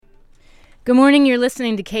Good morning. You're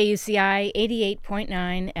listening to KUCI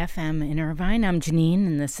 88.9 FM in Irvine. I'm Janine,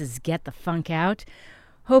 and this is Get the Funk Out.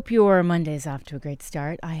 Hope your Monday's off to a great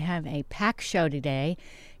start. I have a packed show today.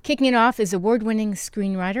 Kicking it off is award-winning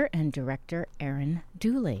screenwriter and director Erin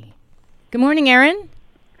Dooley. Good morning, Erin.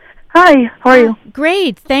 Hi, how are you?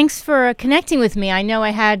 Great. Thanks for connecting with me. I know I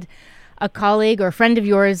had a colleague or a friend of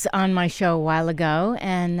yours on my show a while ago,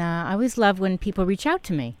 and I always love when people reach out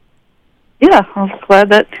to me. Yeah, I was glad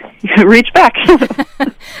that you reached back.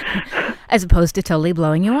 As opposed to totally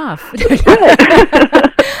blowing you off.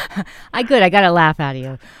 I got a laugh out of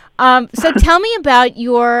you. So tell me about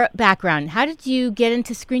your background. How did you get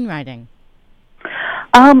into screenwriting?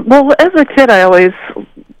 Well, as a kid, I always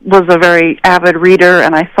was a very avid reader,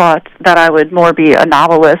 and I thought that I would more be a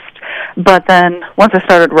novelist. But then once I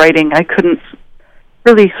started writing, I couldn't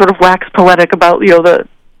really sort of wax poetic about,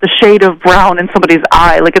 the shade of brown in somebody's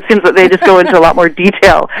eye. Like, it seems that they just go into a lot more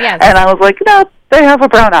detail. Yes. And I was like, no, they have a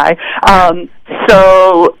brown eye.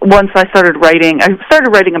 So once I started writing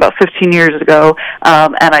about 15 years ago,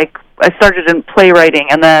 and I started in playwriting,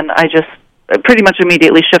 and then I pretty much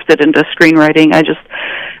immediately shifted into screenwriting.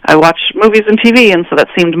 I watched movies and TV, and so that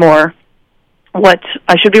seemed more what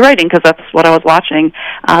I should be writing because that's what I was watching.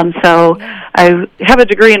 So I have a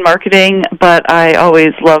degree in marketing, but I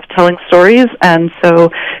always loved telling stories, and so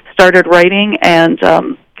started writing and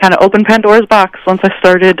kind of opened Pandora's box. Once I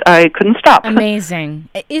started, I couldn't stop. Amazing.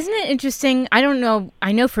 Isn't it interesting? I don't know.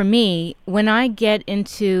 I know for me, when I get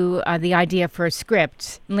into the idea for a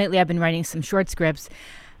script, and lately I've been writing some short scripts,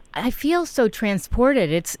 I feel so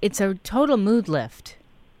transported. It's a total mood lift.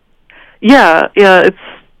 Yeah,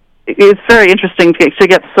 it's very interesting to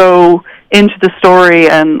get so into the story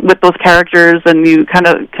and with those characters, and you kind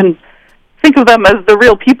of can think of them as the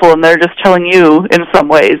real people, and they're just telling you in some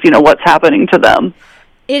ways, what's happening to them.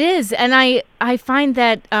 It is, and I find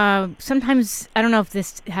that sometimes, I don't know if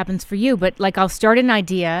this happens for you, but like I'll start an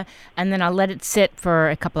idea, and then I'll let it sit for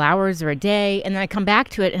a couple hours or a day, and then I come back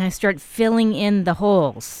to it, and I start filling in the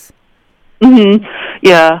holes. Mm-hmm.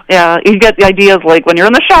 Yeah. You get the ideas like when you're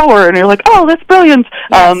in the shower and you're like, oh, that's brilliant.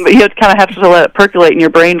 Yes. You kind of have to let it percolate in your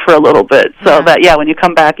brain for a little bit so that, when you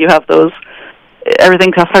come back, you have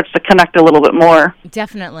everything starts to connect a little bit more.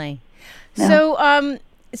 Definitely. Yeah.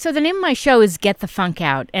 So the name of my show is Get the Funk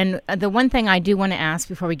Out. And the one thing I do want to ask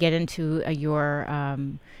before we get into your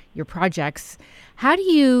projects, how do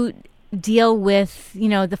you deal with,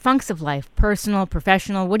 the funks of life, personal,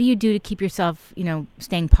 professional? What do you do to keep yourself,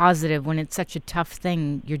 staying positive when it's such a tough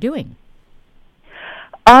thing you're doing?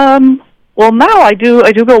 Well, now I do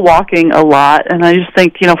go walking a lot, and I just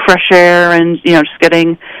think, fresh air and, just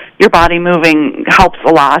getting your body moving helps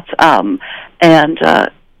a lot. And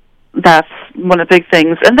that's one of the big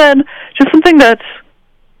things. And then just something that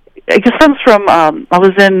I guess comes from, I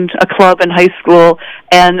was in a club in high school,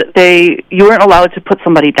 and you weren't allowed to put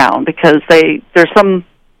somebody down because there's some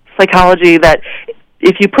psychology that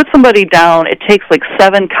if you put somebody down, it takes like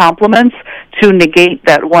 7 compliments to negate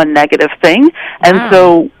that one negative thing. And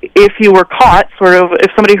so if you were caught,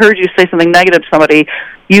 if somebody heard you say something negative to somebody,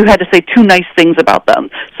 you had to say 2 nice things about them.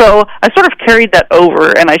 So I sort of carried that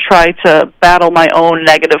over, and I try to battle my own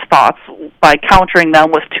negative thoughts by countering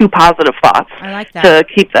them with 2 positive thoughts. I like that. To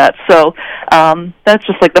keep that. So that's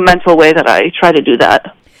just like the mental way that I try to do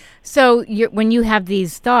that. So when you have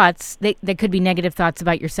these thoughts, they could be negative thoughts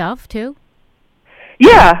about yourself, too?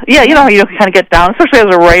 Yeah, you know how you kind of get down, especially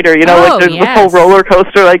as a writer, like there's this whole roller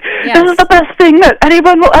coaster, like, this is the best thing that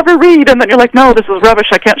anyone will ever read, and then you're like, no, this is rubbish,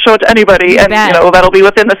 I can't show it to anybody, and, that'll be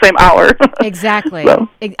within the same hour. Exactly. So.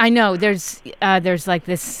 I know, there's like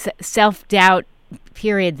this self-doubt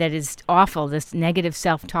period that is awful, this negative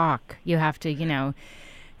self-talk. You have to,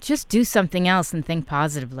 just do something else and think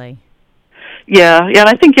positively. Yeah, and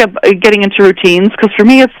I think getting into routines, because for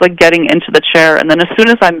me it's like getting into the chair, and then as soon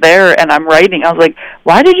as I'm there and I'm writing, I was like,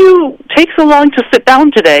 why did you take so long to sit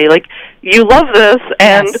down today? Like, you love this,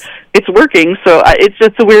 and it's working, so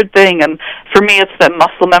it's a weird thing, and for me it's that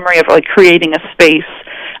muscle memory of like creating a space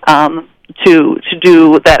to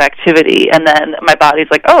do that activity, and then my body's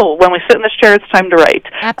like, oh, when we sit in this chair, it's time to write.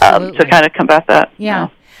 Absolutely. To kind of combat that. Yeah.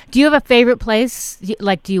 Do you have a favorite place?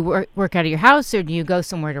 Like, do you work out of your house, or do you go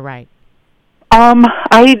somewhere to write?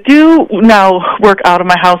 I do now work out of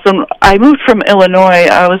my house, and I moved from Illinois.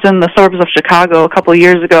 I was in the suburbs of Chicago a couple of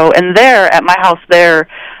years ago, and there, at my house there,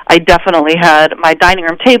 I definitely had, my dining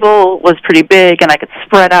room table was pretty big, and I could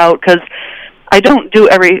spread out, because I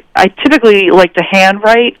typically like to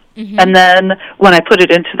handwrite, and then when I put it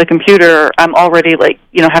into the computer, I'm already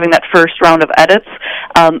having that first round of edits,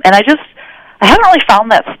 and I haven't really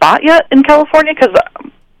found that spot yet in California, because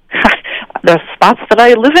the spots that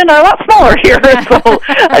I live in are a lot smaller here, so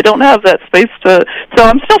I don't have that space to. So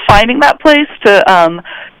I'm still finding that place to,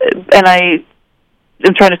 and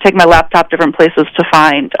I'm trying to take my laptop different places to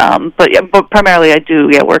find. But primarily I do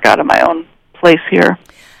work out of my own place here.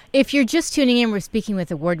 If you're just tuning in, we're speaking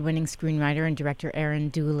with award-winning screenwriter and director Erin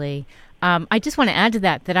Dooley. I just want to add to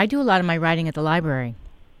that I do a lot of my writing at the library.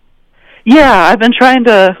 Yeah, I've been trying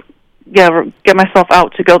to get myself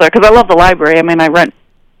out to go there because I love the library. I mean, I rent,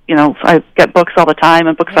 I get books all the time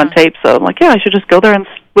and books on tape, so I'm like, I should just go there and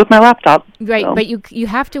with my laptop. Right, so. But you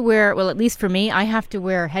have to wear, well, at least for me, I have to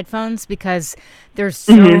wear headphones because there's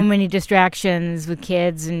so many distractions with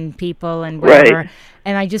kids and people and whatever, right.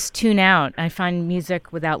 And I just tune out. I find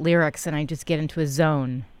music without lyrics, and I just get into a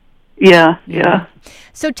zone. Yeah.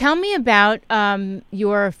 So tell me about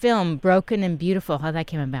your film, Broken and Beautiful, how that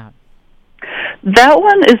came about. That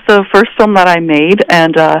one is the first film that I made,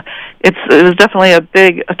 and it was definitely a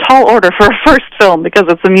tall order for a first film because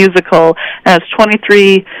it's a musical. It has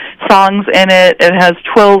 23 songs in it. It has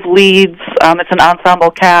 12 leads. It's an ensemble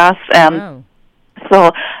cast, and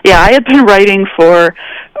so I had been writing for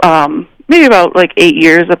maybe about 8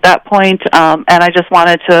 years at that point, and I just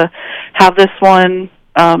wanted to have this one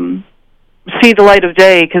see the light of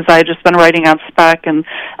day because I had just been writing on spec, and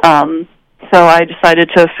so I decided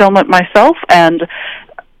to film it myself, and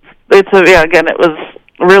it was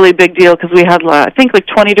a really big deal because we had, I think,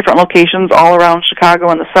 20 different locations all around Chicago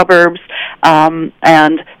and the suburbs, and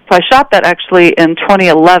so I shot that actually in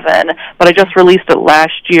 2011, but I just released it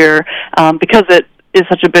last year because it is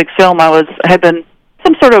such a big film. I had been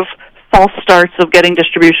some sort of false starts of getting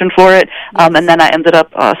distribution for it, and then I ended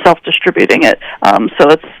up self-distributing it.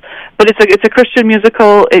 It's a Christian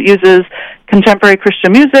musical. It uses contemporary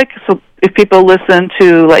Christian music, so if people listen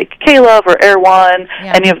to K-Love or Air One,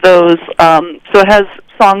 any of those, so it has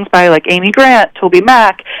songs by Amy Grant, Toby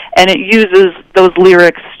Mac, and it uses those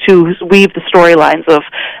lyrics to weave the storylines of,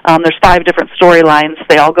 there's 5 different storylines.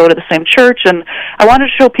 They all go to the same church, and I wanted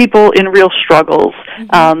to show people in real struggles.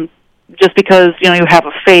 Just because, you have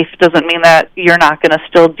a faith doesn't mean that you're not going to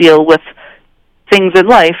still deal with things in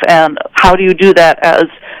life, and how do you do that as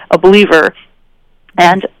a believer?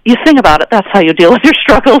 And you sing about it. That's how you deal with your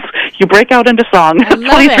struggles. You break out into song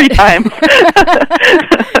 23 times.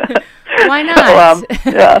 Why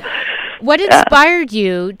not? What inspired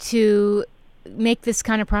you to make this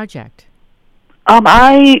kind of project?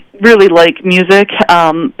 I really like music,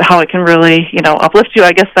 how it can really, uplift you.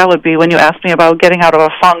 I guess that would be when you asked me about getting out of a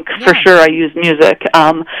funk. For sure, I use music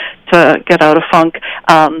to get out of funk.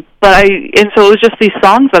 So it was just these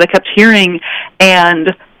songs that I kept hearing,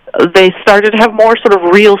 and they started to have more sort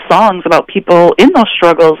of real songs about people in those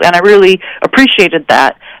struggles, and I really appreciated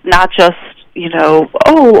that, not just,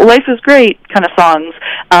 life is great kind of songs.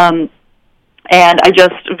 And I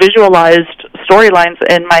just visualized storylines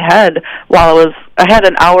in my head while I had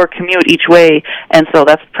an hour commute each way, and so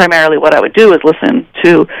that's primarily what I would do is listen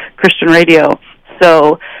to Christian radio.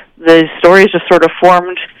 So the stories just sort of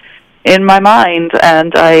formed in my mind,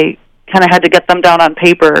 and I kind of had to get them down on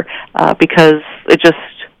paper because it just,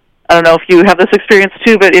 I don't know if you have this experience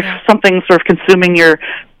too, but if something's sort of consuming your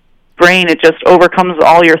brain, it just overcomes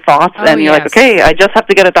all your thoughts, and you're like, okay, I just have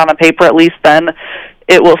to get it down on paper, at least then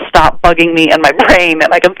it will stop bugging me in my brain,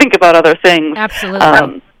 and I can think about other things. Absolutely.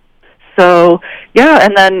 And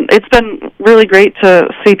then it's been really great to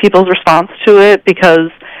see people's response to it because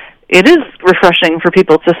it is refreshing for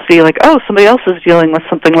people to see, somebody else is dealing with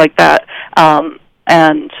something like that.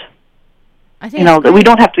 And, I think that we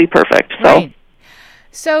don't have to be perfect. Right.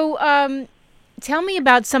 So tell me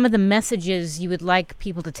about some of the messages you would like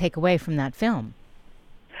people to take away from that film.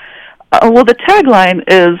 Well, the tagline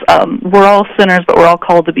is, we're all sinners, but we're all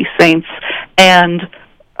called to be saints. And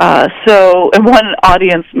and one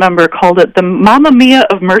audience member called it the Mamma Mia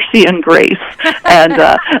of mercy and grace. And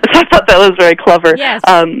so I thought that was very clever. Yes.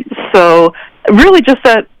 So really just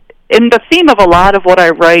that, in the theme of a lot of what I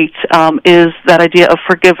write is that idea of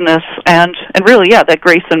forgiveness and really, that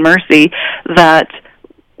grace and mercy, that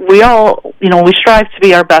we all, we strive to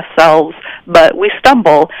be our best selves, but we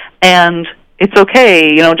stumble, and it's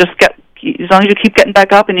okay, as long as you keep getting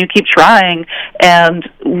back up and you keep trying, and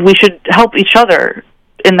we should help each other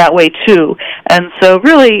in that way too. And so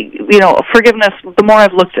really, forgiveness, the more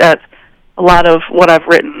I've looked at a lot of what I've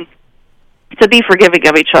written, to be forgiving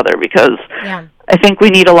of each other, because I think we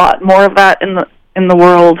need a lot more of that in the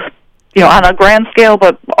world, on a grand scale,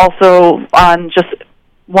 but also on just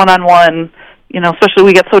one-on-one, especially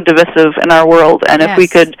we get so divisive in our world, and if we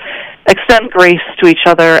could extend grace to each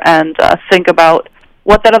other and think about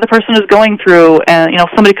what that other person is going through, and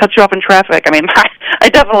somebody cuts you off in traffic. I mean, I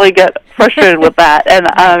definitely get frustrated with that, and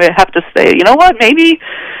I have to say, you know what, maybe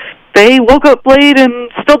they woke up late and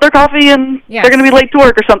spilled their coffee and Yes. they're going to be late to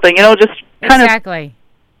work or something, just kind Exactly. of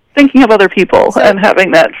thinking of other people and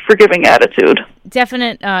having that forgiving attitude.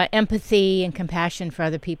 Definite empathy and compassion for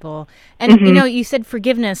other people. And, you said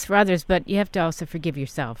forgiveness for others, but you have to also forgive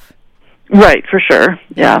yourself. Right, for sure,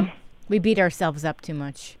 yeah. We beat ourselves up too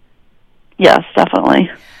much. Yes, definitely.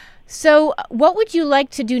 So what would you like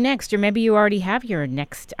to do next? Or maybe you already have your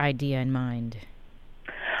next idea in mind.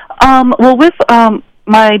 Well, with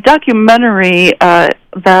my documentary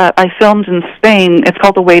that I filmed in Spain, it's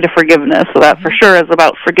called The Way to Forgiveness, so that for sure is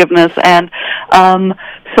about forgiveness. And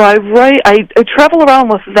so I travel around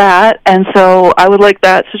with that, and so I would like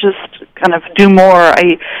that to just kind of do more.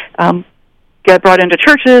 I get brought into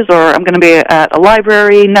churches, or I'm going to be at a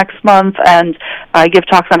library next month, and I give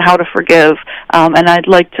talks on how to forgive, and I'd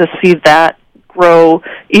like to see that grow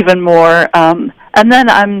even more. And then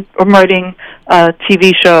I'm writing a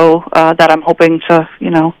TV show that I'm hoping to,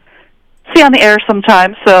 see on the air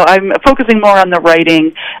sometime. So I'm focusing more on the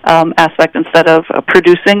writing aspect instead of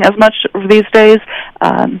producing as much these days.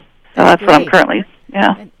 So that's what I'm currently,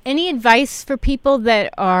 Any advice for people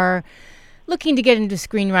that are looking to get into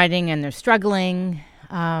screenwriting and they're struggling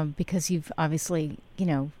because you've obviously,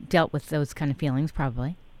 dealt with those kind of feelings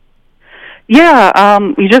probably? Yeah,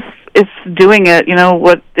 it's doing it,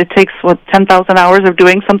 what it takes, 10,000 hours of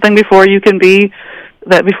doing something before you can be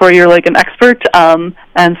before you're like an expert. And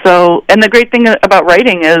the great thing about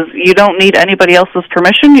writing is you don't need anybody else's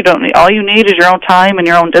permission. All you need is your own time and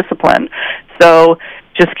your own discipline. So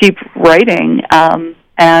just keep writing. And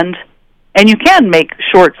you can make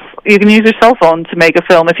shorts. You can use your cell phone to make a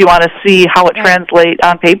film if you want to see how it translates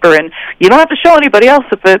on paper, and you don't have to show anybody else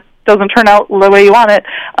if it doesn't turn out the way you want it.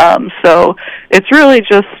 So it's really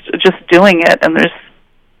just doing it, and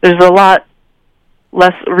there's a lot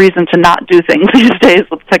less reason to not do things these days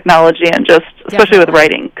with technology and especially with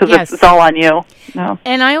writing, because it's all on you.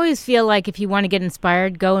 And I always feel like if you want to get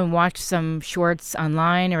inspired, go and watch some shorts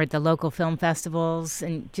online or at the local film festivals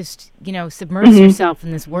and just, submerge yourself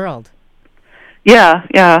in this world. Yeah.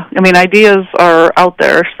 I mean, ideas are out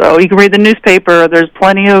there, so you can read the newspaper. There's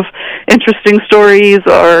plenty of interesting stories,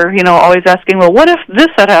 or always asking, well, what if this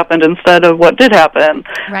had happened instead of what did happen?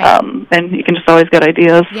 Right. And you can just always get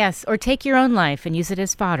ideas. Yes, or take your own life and use it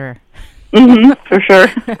as fodder. For sure.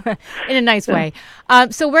 In a nice way.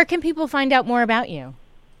 So where can people find out more about you?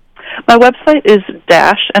 My website is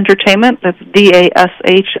Dash Entertainment. That's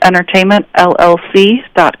DASH Entertainment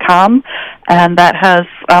LLC.com, and that has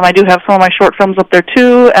I do have some of my short films up there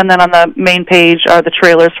too. And then on the main page are the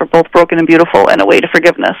trailers for both Broken and Beautiful and A Way to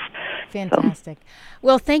Forgiveness. Fantastic.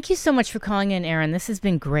 Well, thank you so much for calling in, Erin. This has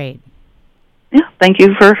been great. Yeah, thank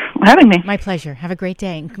you for having me. My pleasure. Have a great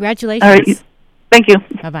day. And congratulations. All right. Thank you.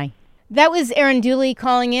 Bye-bye. That was Erin Dooley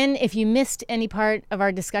calling in. If you missed any part of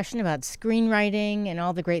our discussion about screenwriting and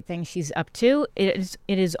all the great things she's up to, it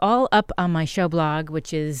is all up on my show blog,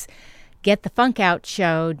 which is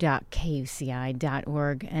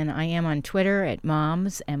getthefunkoutshow.kuci.org. And I am on Twitter at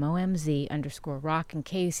moms, MOMZ_rock, and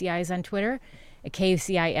KUCI is on Twitter at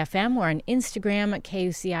KUCI-FM. We're on Instagram at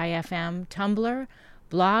KUCI-FM, Tumblr,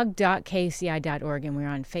 blog.kuci.org, and we're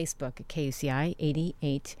on Facebook at KUCI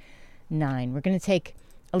 88.9. We're going to take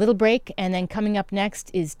a little break, and then coming up next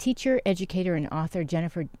is teacher, educator, and author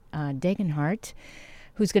Jennifer Degenhardt,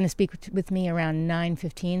 who's going to speak with me around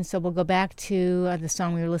 9:15. So we'll go back to the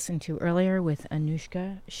song we were listening to earlier with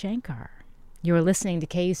Anushka Shankar. You are listening to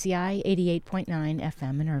KUCI 88.9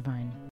 FM in Irvine.